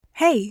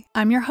Hey,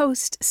 I'm your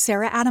host,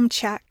 Sarah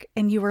Adamczyk,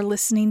 and you are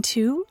listening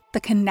to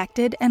the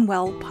Connected and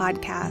Well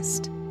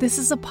podcast. This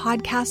is a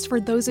podcast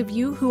for those of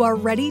you who are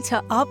ready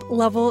to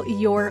up-level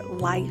your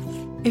life.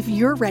 If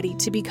you're ready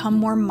to become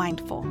more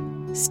mindful,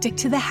 stick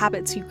to the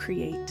habits you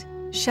create,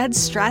 shed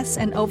stress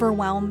and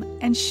overwhelm,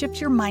 and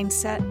shift your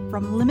mindset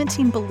from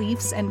limiting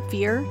beliefs and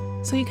fear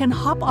so you can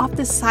hop off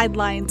the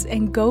sidelines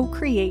and go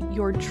create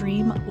your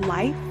dream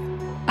life,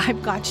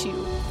 I've got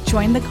you.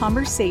 Join the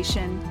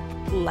conversation.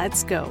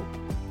 Let's go.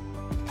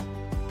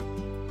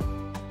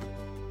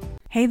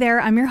 Hey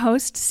there, I'm your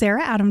host,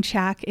 Sarah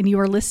Adamczyk, and you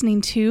are listening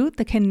to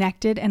the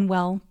Connected and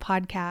Well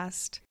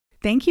podcast.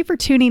 Thank you for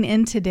tuning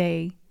in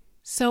today.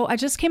 So I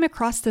just came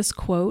across this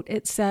quote.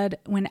 It said,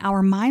 "When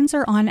our minds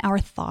are on our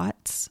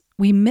thoughts,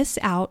 we miss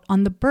out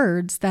on the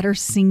birds that are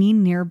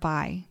singing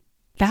nearby."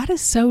 That is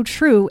so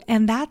true,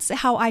 and that's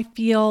how I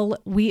feel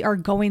we are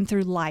going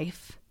through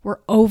life.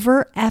 We're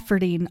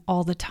over-efforting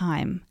all the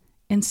time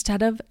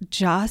instead of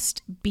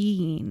just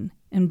being.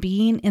 And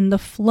being in the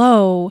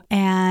flow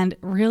and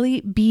really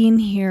being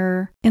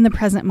here in the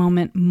present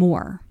moment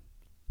more.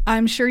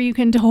 I'm sure you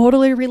can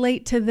totally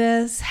relate to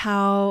this,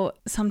 how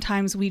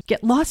sometimes we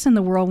get lost in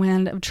the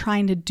whirlwind of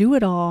trying to do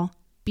it all,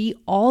 be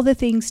all the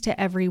things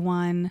to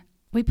everyone.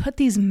 We put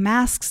these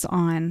masks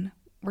on.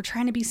 We're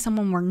trying to be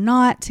someone we're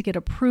not to get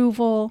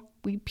approval.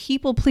 We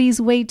people please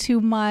way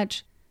too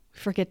much. We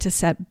forget to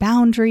set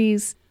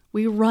boundaries.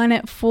 We run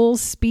at full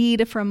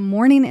speed from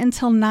morning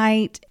until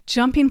night,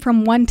 jumping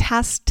from one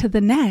task to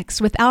the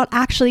next without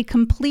actually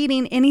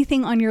completing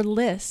anything on your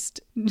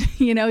list.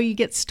 You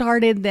get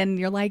started, then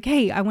you're like,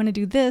 hey, I want to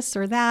do this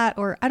or that,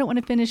 or I don't want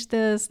to finish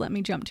this. Let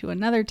me jump to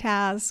another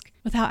task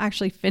without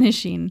actually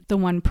finishing the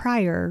one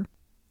prior.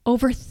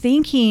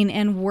 Overthinking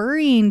and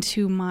worrying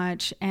too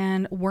much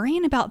and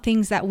worrying about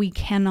things that we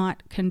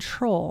cannot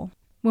control.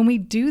 When we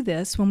do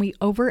this, when we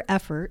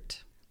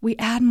over-effort, we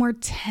add more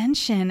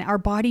tension. Our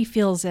body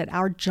feels it.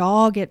 Our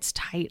jaw gets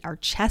tight. Our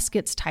chest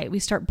gets tight. We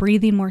start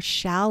breathing more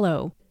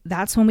shallow.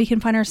 That's when we can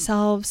find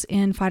ourselves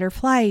in fight or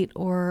flight,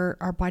 or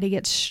our body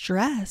gets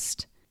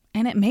stressed.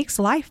 And it makes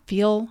life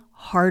feel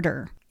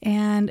harder.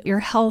 And your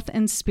health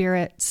and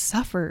spirit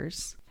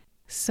suffers.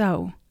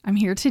 So I'm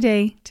here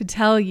today to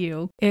tell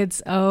you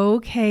it's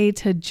okay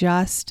to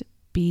just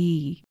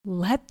be.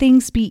 Let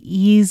things be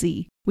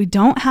easy. We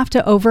don't have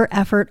to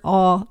over-effort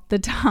all the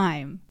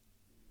time.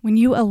 When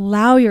you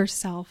allow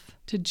yourself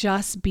to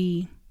just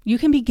be, you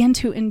can begin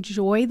to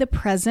enjoy the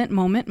present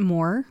moment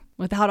more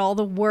without all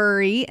the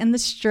worry and the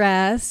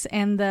stress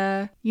and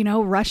the,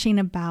 rushing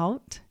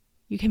about.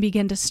 You can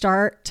begin to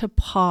start to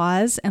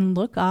pause and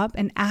look up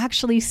and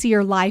actually see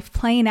your life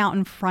playing out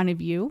in front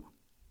of you.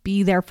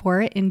 Be there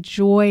for it.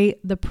 Enjoy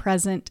the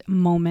present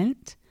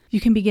moment. You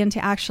can begin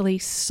to actually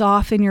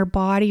soften your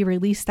body,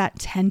 release that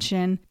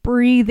tension,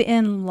 breathe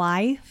in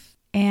life,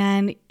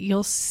 and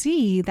you'll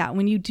see that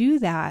when you do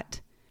that,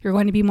 you're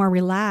going to be more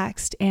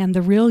relaxed and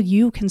the real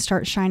you can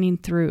start shining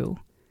through.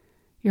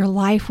 Your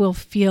life will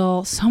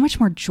feel so much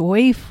more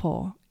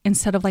joyful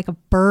instead of like a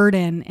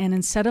burden, and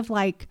instead of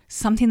like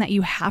something that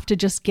you have to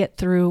just get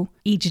through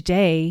each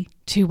day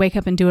to wake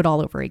up and do it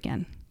all over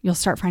again. You'll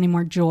start finding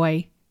more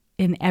joy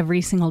in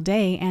every single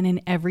day and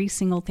in every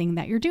single thing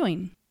that you're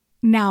doing.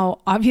 Now,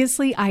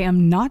 obviously, I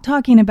am not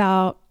talking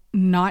about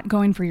not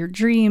going for your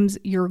dreams,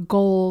 your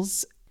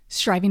goals,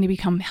 striving to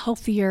become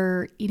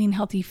healthier, eating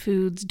healthy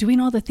foods, doing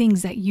all the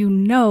things that you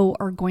know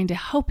are going to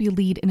help you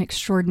lead an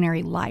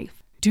extraordinary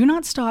life. Do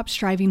not stop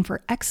striving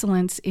for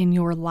excellence in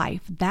your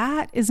life.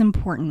 That is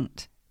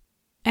important.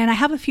 And I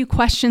have a few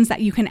questions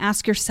that you can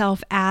ask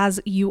yourself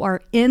as you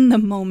are in the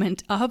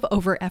moment of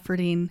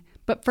over-efforting.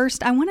 But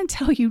first, I want to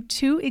tell you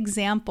 2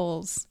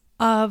 examples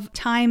of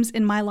times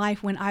in my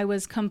life when I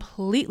was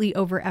completely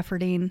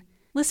over-efforting.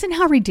 Listen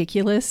how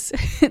ridiculous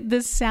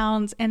this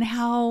sounds, and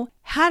how,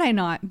 had I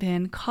not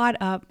been caught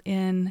up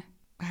in,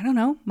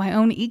 my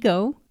own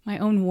ego, my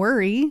own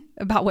worry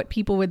about what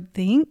people would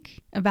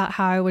think about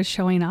how I was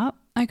showing up,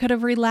 I could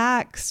have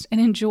relaxed and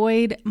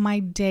enjoyed my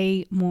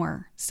day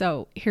more.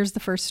 So here's the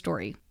first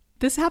story.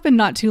 This happened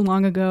not too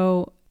long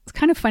ago. It's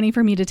kind of funny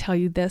for me to tell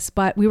you this,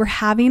 but we were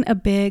having a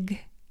big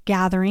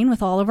gathering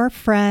with all of our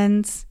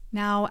friends.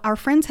 Now, our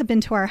friends have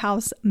been to our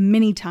house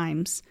many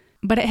times,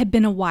 but it had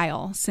been a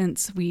while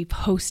since we've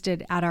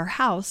hosted at our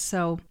house.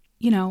 So,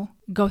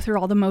 go through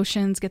all the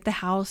motions, get the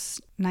house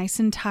nice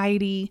and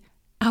tidy.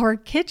 Our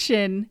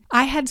kitchen,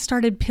 I had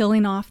started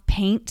peeling off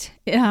paint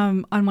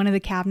on one of the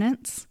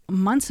cabinets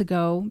months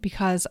ago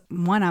because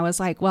 1, I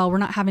was like, well, we're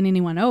not having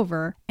anyone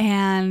over.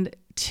 And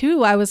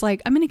 2, I was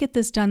like, I'm going to get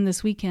this done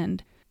this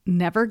weekend.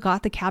 Never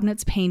got the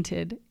cabinets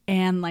painted.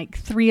 And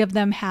 3 of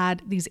them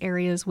had these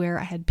areas where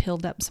I had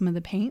peeled up some of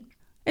the paint.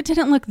 It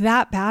didn't look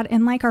that bad,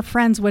 and our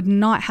friends would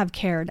not have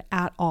cared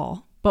at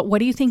all. But what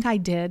do you think I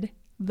did?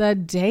 The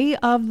day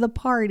of the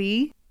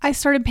party, I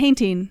started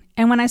painting.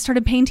 And when I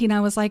started painting, I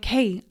was like,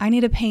 hey, I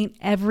need to paint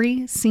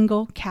every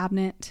single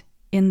cabinet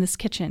in this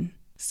kitchen.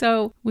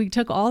 So we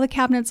took all the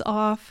cabinets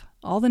off,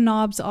 all the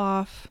knobs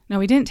off. No,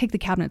 we didn't take the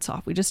cabinets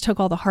off. We just took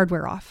all the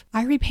hardware off.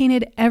 I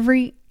repainted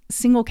every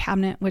single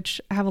cabinet,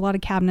 which I have a lot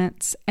of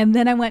cabinets. And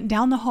then I went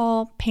down the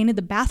hall, painted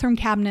the bathroom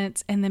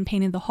cabinets, and then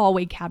painted the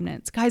hallway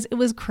cabinets. Guys, it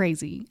was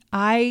crazy.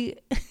 I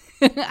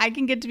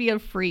can get to be a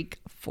freak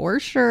for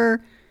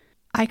sure.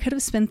 I could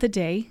have spent the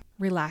day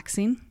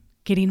relaxing,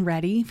 getting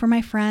ready for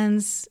my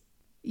friends.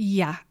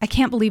 Yeah, I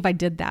can't believe I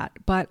did that,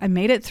 but I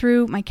made it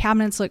through. My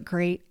cabinets look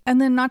great.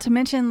 And then not to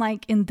mention,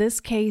 like in this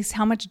case,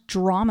 how much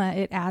drama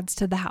it adds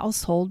to the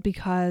household,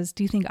 because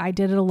do you think I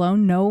did it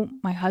alone? No,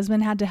 my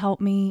husband had to help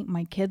me.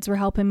 My kids were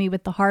helping me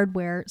with the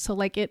hardware. So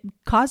like it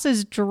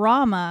causes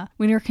drama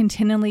when you're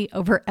continually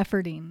over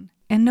efforting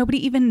and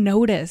nobody even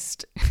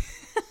noticed.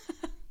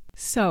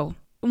 So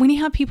when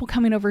you have people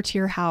coming over to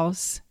your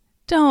house,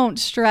 don't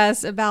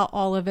stress about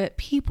all of it.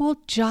 People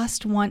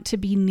just want to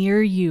be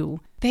near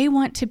you. They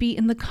want to be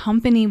in the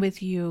company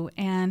with you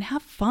and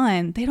have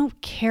fun. They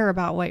don't care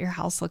about what your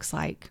house looks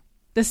like.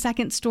 The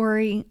second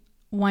story,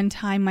 one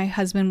time my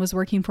husband was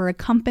working for a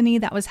company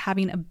that was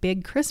having a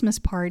big Christmas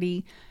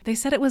party. They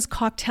said it was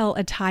cocktail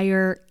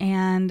attire.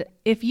 And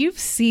if you've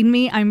seen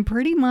me, I'm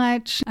pretty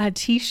much a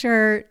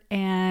t-shirt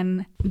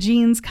and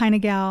jeans kind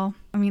of gal.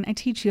 I mean, I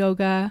teach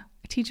yoga.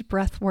 I teach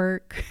breath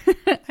work.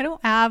 I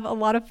don't have a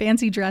lot of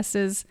fancy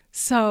dresses.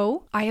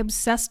 So I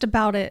obsessed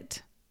about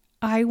it.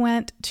 I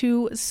went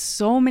to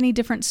so many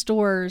different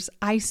stores.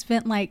 I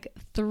spent like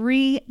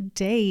 3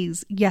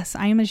 days. Yes,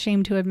 I am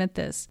ashamed to admit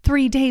this.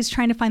 3 days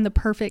trying to find the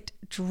perfect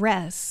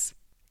dress.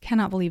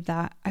 Cannot believe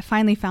that. I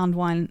finally found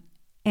one.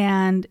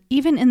 And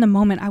even in the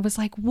moment, I was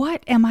like,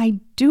 what am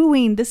I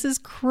doing? This is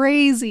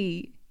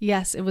crazy.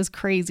 Yes, it was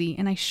crazy.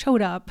 And I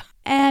showed up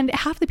and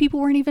half the people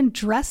weren't even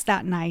dressed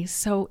that nice.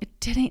 So it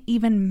didn't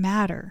even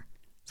matter.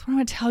 So I'm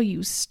going to tell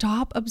you,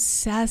 stop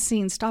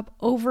obsessing, stop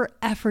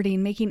over-efforting,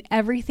 making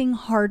everything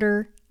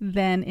harder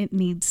than it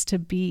needs to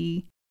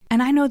be.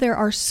 And I know there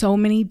are so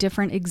many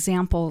different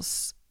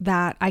examples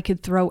that I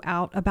could throw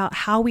out about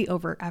how we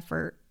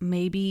over-effort.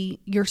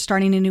 Maybe you're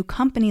starting a new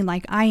company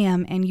like I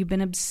am, and you've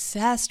been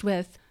obsessed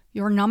with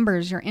your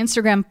numbers, your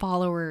Instagram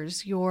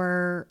followers,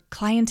 your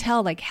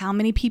clientele, like how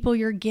many people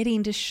you're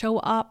getting to show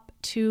up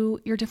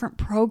to your different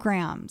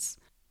programs.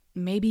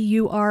 Maybe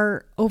you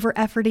are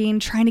over-efforting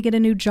trying to get a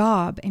new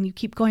job and you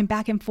keep going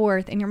back and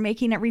forth and you're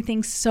making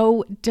everything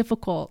so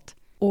difficult.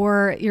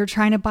 Or you're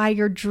trying to buy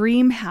your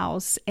dream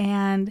house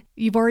and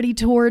you've already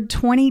toured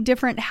 20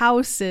 different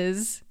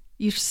houses.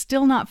 You're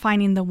still not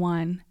finding the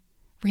one.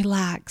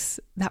 Relax.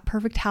 That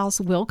perfect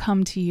house will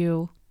come to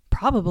you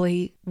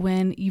probably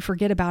when you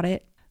forget about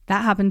it.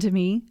 That happened to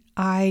me.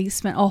 I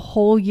spent a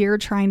whole year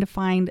trying to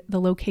find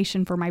the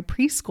location for my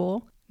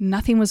preschool.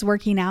 Nothing was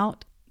working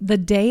out. The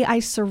day I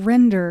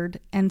surrendered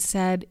and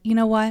said, you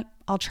know what,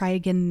 I'll try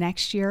again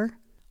next year,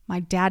 my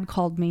dad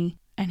called me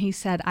and he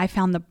said, I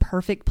found the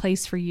perfect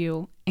place for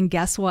you. And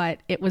guess what?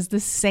 It was the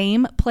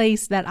same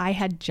place that I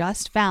had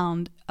just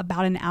found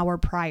about an hour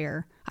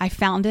prior. I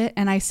found it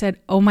and I said,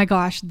 oh my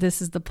gosh,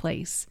 this is the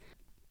place.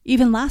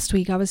 Even last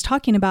week, I was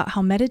talking about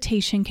how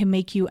meditation can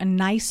make you a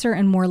nicer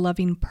and more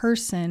loving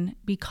person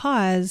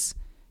because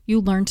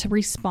you learn to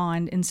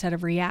respond instead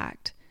of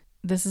react.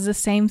 This is the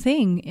same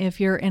thing.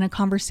 If you're in a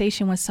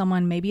conversation with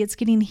someone, maybe it's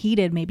getting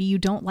heated, maybe you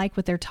don't like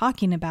what they're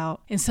talking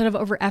about. Instead of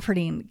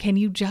over-efforting, can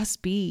you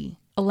just be?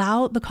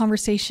 Allow the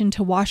conversation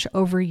to wash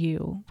over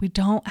you. We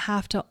don't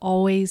have to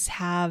always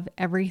have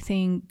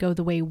everything go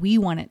the way we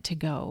want it to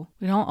go.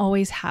 We don't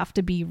always have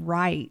to be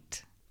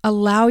right.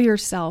 Allow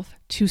yourself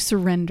to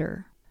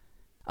surrender.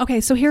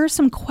 Okay, so here are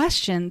some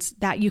questions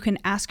that you can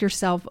ask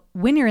yourself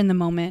when you're in the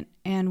moment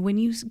and when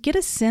you get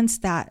a sense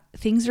that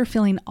things are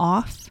feeling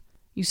off.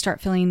 You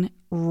start feeling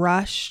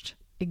rushed,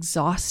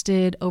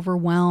 exhausted,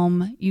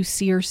 overwhelmed. You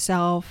see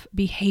yourself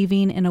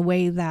behaving in a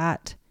way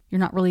that you're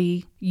not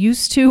really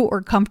used to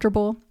or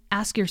comfortable.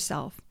 Ask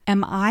yourself,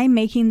 am I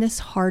making this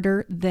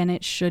harder than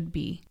it should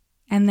be?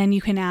 And then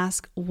you can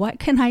ask, what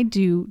can I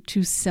do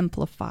to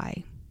simplify?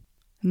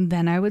 And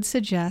then I would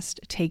suggest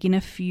taking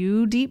a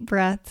few deep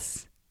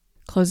breaths,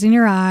 closing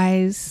your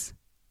eyes,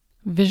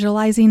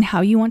 visualizing how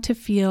you want to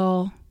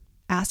feel,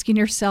 asking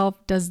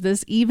yourself, does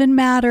this even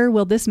matter?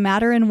 Will this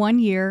matter in 1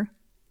 year?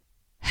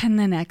 And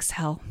then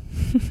exhale.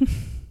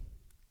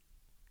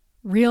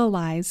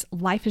 Realize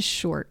life is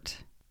short.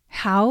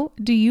 How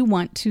do you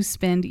want to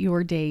spend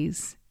your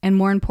days? And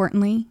more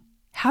importantly,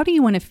 how do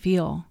you want to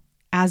feel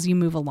as you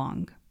move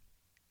along?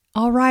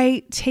 All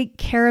right, take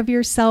care of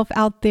yourself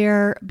out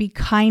there. Be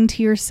kind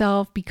to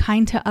yourself. Be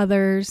kind to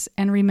others.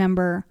 And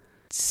remember,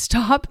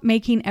 stop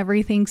making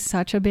everything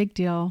such a big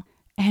deal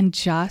and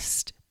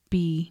just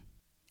be.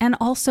 And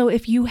also,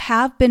 if you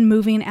have been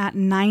moving at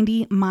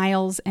 90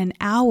 miles an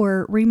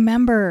hour,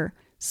 remember,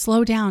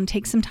 slow down,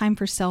 take some time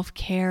for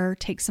self-care,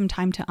 take some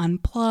time to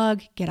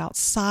unplug, get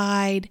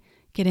outside,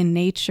 get in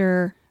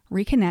nature,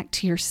 reconnect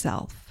to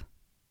yourself.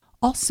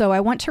 Also,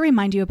 I want to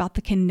remind you about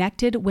the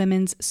Connected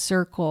Women's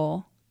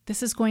Circle.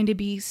 This is going to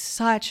be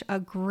such a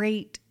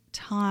great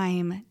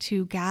time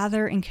to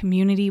gather in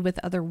community with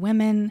other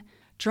women,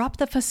 drop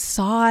the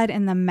facade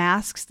and the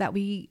masks that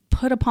we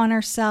put upon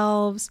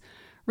ourselves.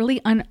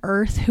 really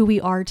unearth who we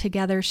are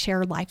together,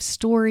 share life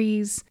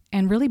stories,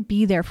 and really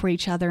be there for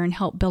each other and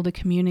help build a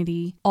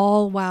community,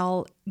 all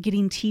while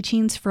getting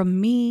teachings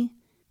from me,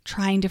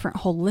 trying different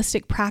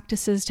holistic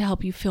practices to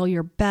help you feel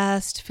your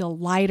best, feel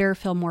lighter,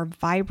 feel more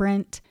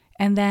vibrant.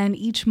 And then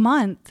each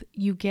month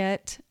you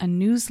get a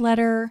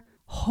newsletter,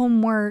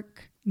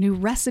 homework, new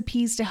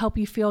recipes to help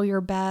you feel your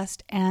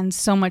best, and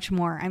so much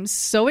more. I'm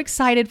so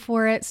excited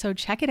for it. So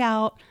check it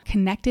out,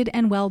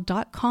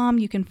 connectedandwell.com.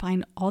 You can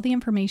find all the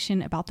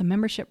information about the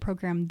membership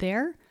program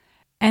there.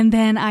 And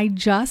then I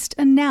just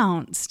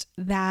announced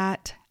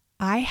that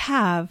I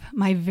have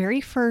my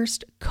very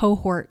first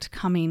cohort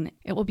coming.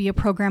 It will be a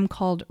program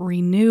called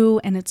Renew,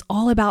 and it's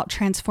all about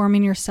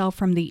transforming yourself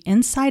from the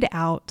inside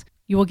out.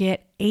 You will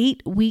get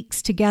 8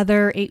 weeks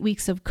together, 8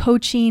 weeks of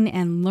coaching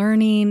and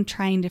learning,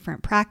 trying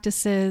different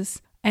practices.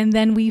 And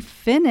then we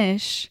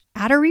finish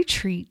at a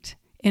retreat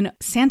in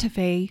Santa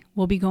Fe.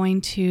 We'll be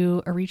going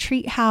to a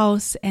retreat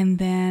house. And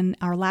then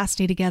our last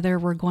day together,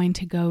 we're going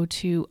to go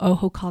to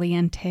Ojo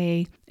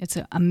Caliente. It's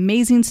an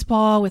amazing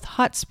spa with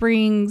hot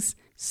springs.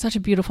 Such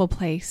a beautiful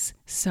place.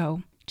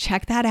 So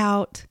check that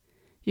out.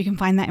 You can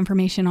find that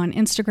information on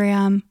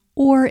Instagram,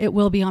 or it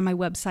will be on my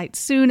website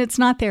soon. It's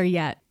not there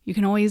yet. You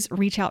can always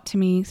reach out to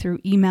me through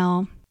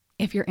email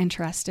if you're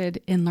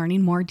interested in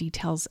learning more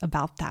details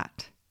about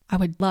that. I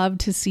would love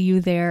to see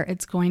you there.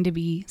 It's going to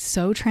be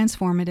so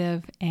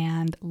transformative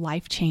and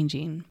life-changing.